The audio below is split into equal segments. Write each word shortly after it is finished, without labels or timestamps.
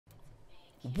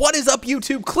What is up,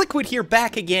 YouTube? Kliquid here,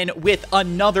 back again with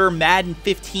another Madden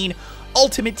 15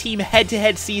 Ultimate Team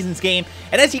head-to-head seasons game.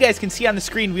 And as you guys can see on the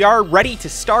screen, we are ready to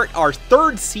start our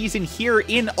third season here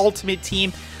in Ultimate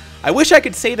Team. I wish I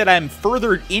could say that I'm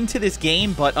further into this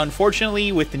game, but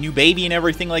unfortunately, with the new baby and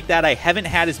everything like that, I haven't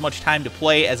had as much time to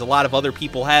play as a lot of other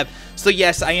people have. So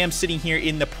yes, I am sitting here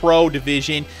in the pro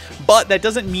division, but that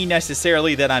doesn't mean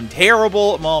necessarily that I'm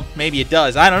terrible. Well, maybe it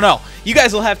does. I don't know. You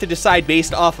guys will have to decide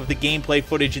based off of the gameplay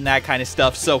footage and that kind of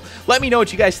stuff. So let me know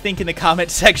what you guys think in the comment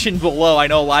section below. I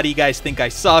know a lot of you guys think I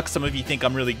suck. Some of you think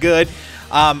I'm really good.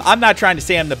 I'm not trying to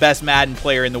say I'm the best Madden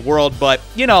player in the world, but,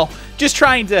 you know, just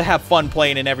trying to have fun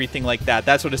playing and everything like that.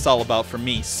 That's what it's all about for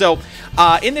me. So,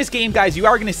 in this game, guys, you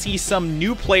are going to see some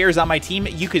new players on my team.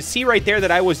 You could see right there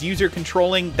that I was user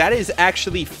controlling. That is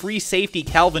actually free safety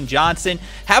Calvin Johnson.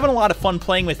 Having a lot of fun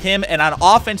playing with him. And on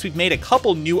offense, we've made a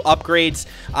couple new upgrades.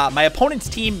 My opponent's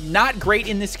team, not great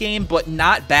in this game, but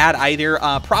not bad either.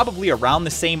 Probably around the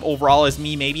same overall as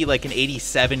me, maybe like an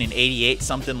 87 and 88,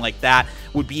 something like that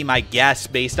would be my guess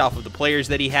based off of the players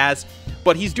that he has.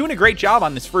 But he's doing a great job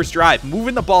on this first drive,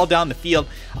 moving the ball down the field.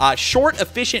 Short,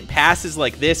 efficient passes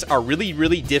like this are really,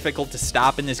 really difficult to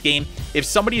stop in this game. If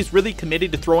somebody is really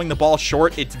committed to throwing the ball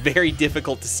short, it's very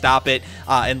difficult to stop it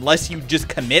unless you just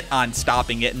commit on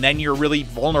stopping it, and then you're really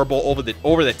vulnerable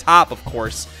over the top, of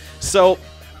course. So,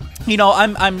 you know,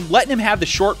 I'm letting him have the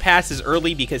short passes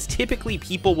early because typically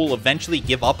people will eventually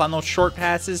give up on those short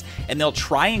passes and they'll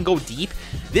try and go deep.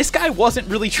 This guy wasn't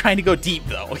really trying to go deep,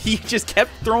 though. He just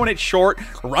kept throwing it short,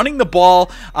 running the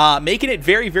ball, making it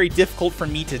very, very difficult for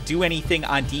me to do anything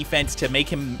on defense to make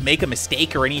him make a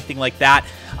mistake or anything like that.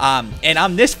 And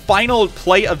on this final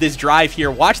play of this drive here,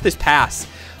 watch this pass.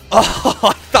 Oh,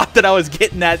 I thought that I was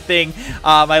getting that thing.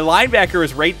 My linebacker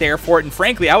was right there for it, and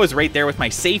frankly, I was right there with my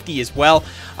safety as well.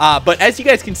 But as you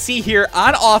guys can see here,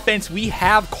 on offense, we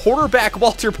have quarterback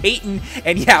Walter Payton,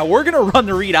 and yeah, we're going to run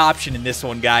the read option in this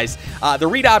one, guys. The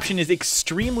read option is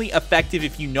extremely effective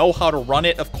if you know how to run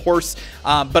it, of course,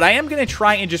 but I am going to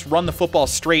try and just run the football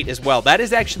straight as well. That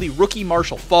is actually rookie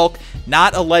Marshall Faulk,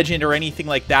 not a legend or anything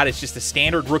like that. It's just a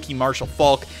standard rookie Marshall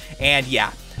Faulk, and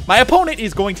yeah. My opponent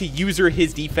is going to user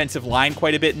his defensive line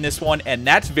quite a bit in this one, and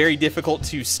that's very difficult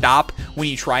to stop when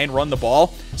you try and run the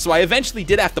ball. So I eventually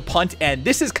did have to punt, and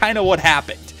this is kind of what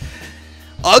happened.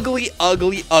 Ugly,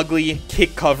 ugly, ugly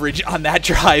kick coverage on that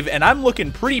drive, and I'm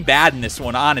looking pretty bad in this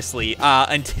one, honestly,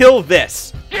 until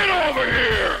this. Get over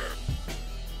here!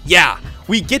 Yeah.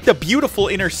 We get the beautiful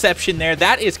interception there.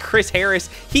 That is Chris Harris.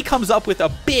 He comes up with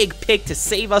a big pick to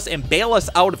save us and bail us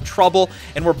out of trouble.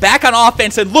 And we're back on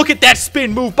offense. And look at that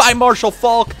spin move by Marshall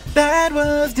Faulk. That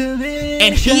was delicious.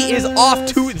 And he is off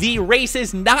to the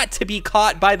races, not to be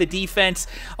caught by the defense.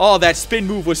 Oh, that spin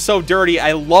move was so dirty.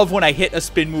 I love when I hit a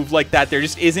spin move like that. There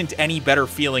just isn't any better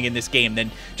feeling in this game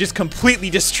than just completely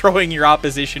destroying your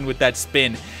opposition with that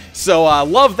spin. So,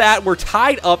 love that. We're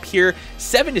tied up here,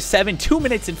 7-7, 2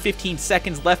 minutes and 15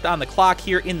 seconds left on the clock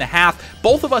here in the half.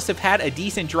 Both of us have had a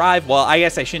decent drive. Well, I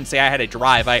guess I shouldn't say I had a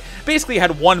drive. I basically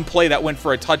had one play that went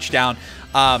for a touchdown.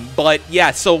 But,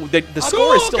 yeah, so the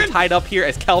score is still tied up here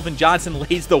as Calvin Johnson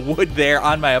lays the wood there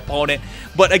on my opponent.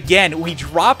 But, again, we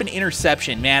drop an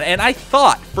interception, man. And I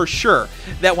thought for sure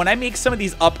that when I make some of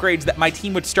these upgrades that my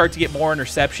team would start to get more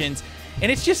interceptions.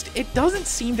 And it's just, it doesn't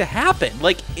seem to happen.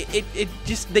 Like, it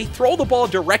just, they throw the ball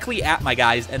directly at my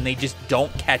guys, and they just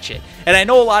don't catch it. And I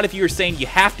know a lot of you are saying you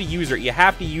have to user it, you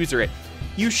have to user it.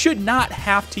 You should not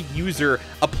have to user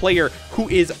a player who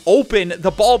is open,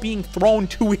 the ball being thrown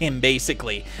to him,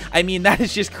 basically. I mean, that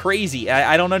is just crazy.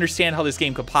 I don't understand how this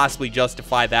game could possibly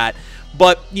justify that.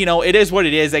 But, you know, it is what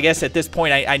it is. I guess at this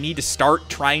point, I need to start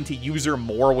trying to user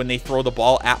more when they throw the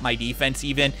ball at my defense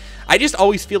even. I just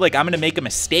always feel like I'm going to make a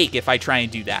mistake if I try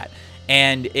and do that.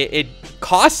 And it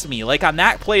costs me. Like on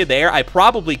that play there, I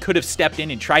probably could have stepped in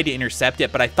and tried to intercept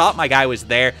it, but I thought my guy was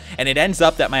there. And it ends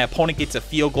up that my opponent gets a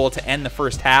field goal to end the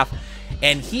first half.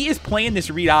 And he is playing this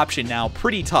read option now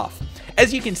pretty tough.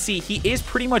 As you can see, he is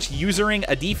pretty much using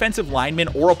a defensive lineman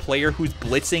or a player who's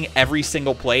blitzing every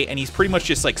single play, and he's pretty much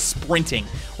just like sprinting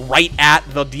right at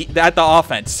the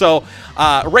offense. So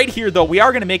right here, though, we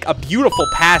are going to make a beautiful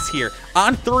pass here.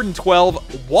 On 3rd and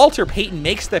 12, Walter Payton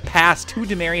makes the pass to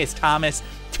Demaryius Thomas.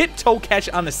 Tiptoe catch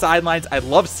on the sidelines. I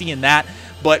love seeing that,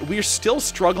 but we're still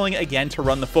struggling again to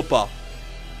run the football.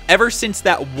 Ever since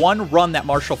that one run that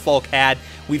Marshall Faulk had,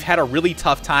 we've had a really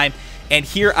tough time. And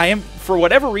here I am, for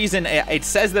whatever reason, it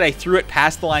says that I threw it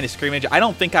past the line of scrimmage. I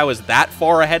don't think I was that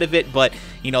far ahead of it, but,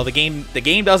 you know, the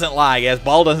game doesn't lie, guys.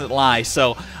 Ball doesn't lie.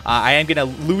 So I am going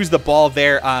to lose the ball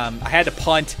there. I had to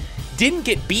punt. Didn't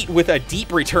get beat with a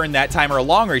deep return that time, or a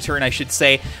long return, I should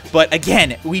say. But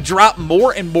again, we drop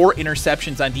more and more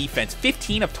interceptions on defense.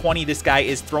 15 of 20 this guy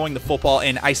is throwing the football,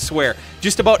 and I swear,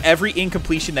 just about every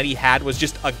incompletion that he had was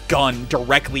just a gun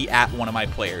directly at one of my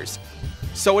players.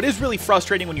 So it is really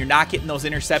frustrating when you're not getting those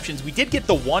interceptions. We did get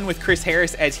the one with Chris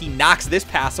Harris as he knocks this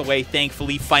pass away,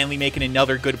 thankfully, finally making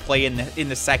another good play in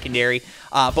the secondary.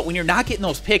 But when you're not getting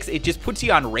those picks, it just puts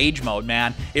you on rage mode,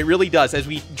 man. It really does, as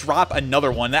we drop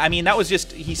another one. I mean, that was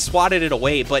just, he swatted it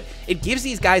away, but it gives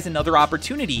these guys another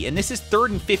opportunity. And this is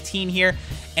 3rd and 15 here,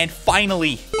 and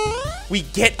finally, we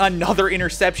get another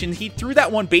interception. He threw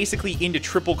that one basically into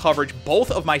triple coverage. Both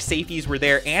of my safeties were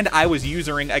there, and I was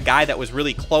using a guy that was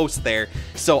really close there.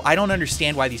 So I don't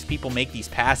understand why these people make these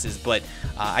passes, but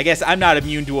I guess I'm not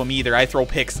immune to them either. I throw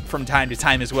picks from time to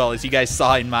time as well, as you guys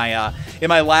saw in my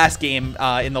last game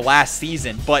in the last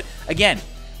season. But again,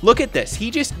 look at this. He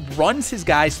just runs his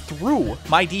guys through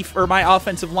my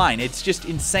offensive line. It's just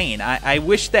insane. I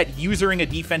wish that using a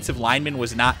defensive lineman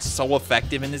was not so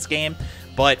effective in this game.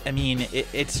 But, I mean,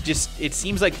 it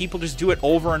seems like people just do it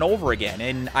over and over again.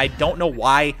 And I don't know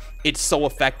why it's so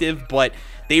effective, but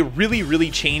they really,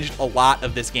 really changed a lot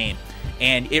of this game.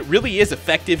 And it really is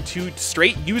effective to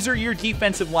straight user your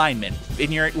defensive linemen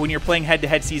when you're playing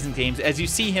head-to-head season games. As you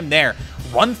see him there,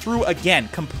 run through again,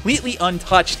 completely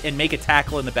untouched, and make a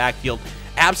tackle in the backfield.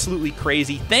 Absolutely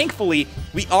crazy. Thankfully,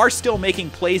 we are still making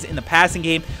plays in the passing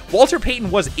game. Walter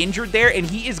Payton was injured there, and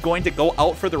he is going to go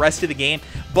out for the rest of the game.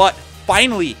 But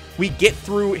finally, we get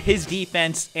through his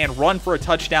defense and run for a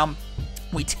touchdown.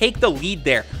 We take the lead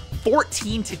there,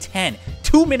 14-10.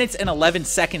 2 minutes and 11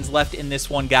 seconds left in this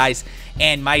one, guys,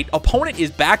 and my opponent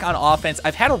is back on offense.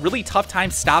 I've had a really tough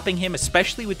time stopping him,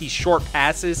 especially with these short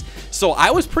passes, so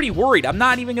I was pretty worried. I'm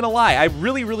not even gonna lie. I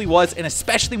really, really was, and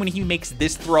especially when he makes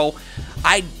this throw.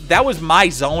 That was my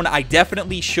zone. I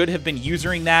definitely should have been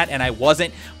using that, and I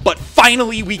wasn't, but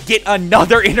finally we get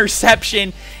another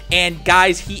interception, and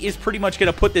guys, he is pretty much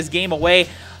gonna put this game away.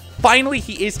 Finally,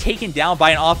 he is taken down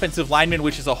by an offensive lineman,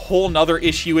 which is a whole nother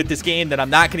issue with this game that I'm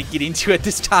not going to get into at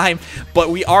this time, but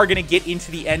we are going to get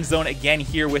into the end zone again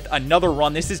here with another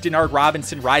run. This is Denard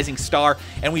Robinson, rising star,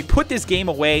 and we put this game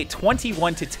away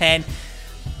 21-10.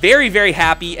 Very, very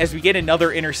happy as we get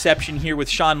another interception here with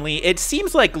Sean Lee. It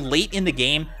seems like late in the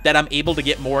game that I'm able to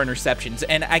get more interceptions,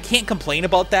 and I can't complain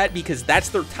about that because that's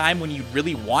the time when you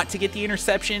really want to get the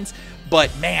interceptions, but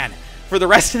man, for the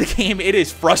rest of the game, it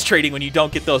is frustrating when you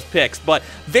don't get those picks. But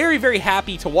very, very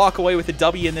happy to walk away with a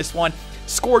W in this one.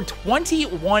 Scored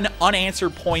 21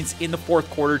 unanswered points in the 4th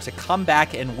quarter to come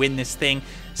back and win this thing.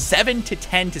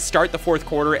 7-10 to start the 4th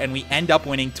quarter, and we end up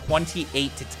winning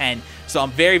 28-10. So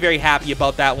I'm very, very happy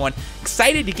about that one.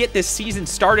 Excited to get this season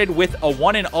started with a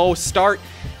 1-0 start.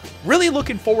 Really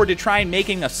looking forward to trying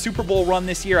making a Super Bowl run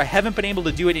this year. I haven't been able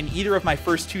to do it in either of my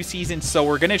first 2 seasons, so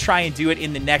we're going to try and do it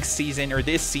in the next season, or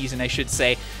this season, I should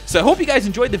say. So I hope you guys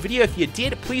enjoyed the video. If you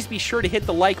did, please be sure to hit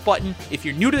the like button. If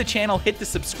you're new to the channel, hit the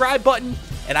subscribe button,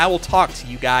 and I will talk to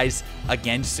you guys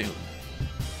again soon.